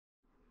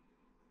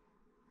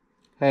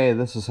hey,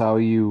 this is how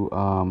you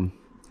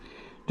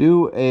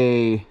do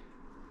a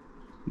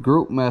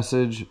group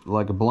message,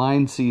 like a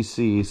blind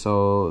CC,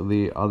 so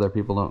the other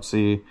people don't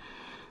see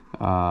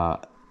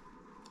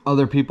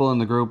other people in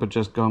the group. It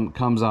just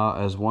comes out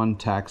as one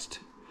text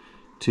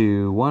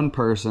to one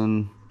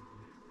person,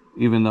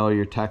 even though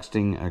you're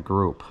texting a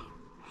group.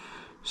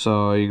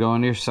 So you go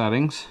into your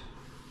settings.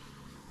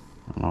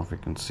 I don't know if you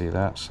can see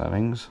that,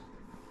 settings.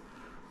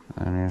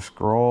 And you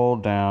scroll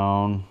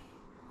down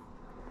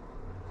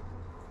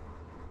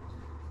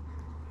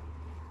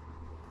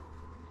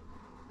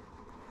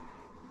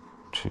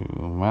to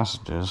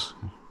messages.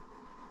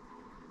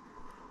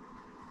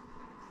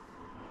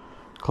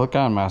 Click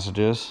on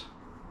messages.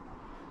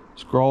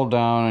 Scroll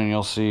down and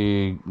you'll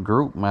see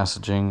group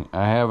messaging.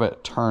 I have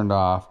it turned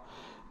off.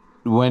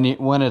 When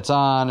it's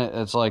on,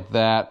 it's like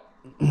that.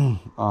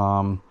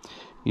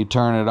 You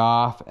turn it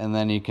off, and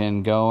then you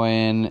can go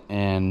in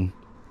and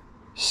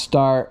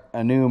start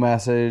a new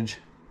message.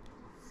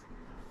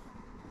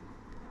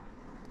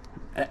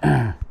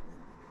 And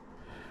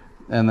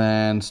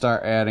then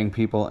start adding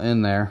people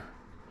in there.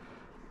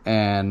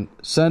 And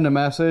send a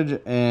message,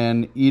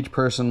 and each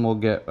person will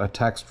get a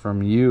text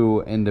from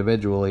you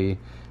individually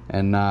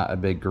and not a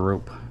big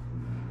group.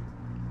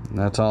 And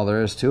that's all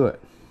there is to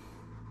it.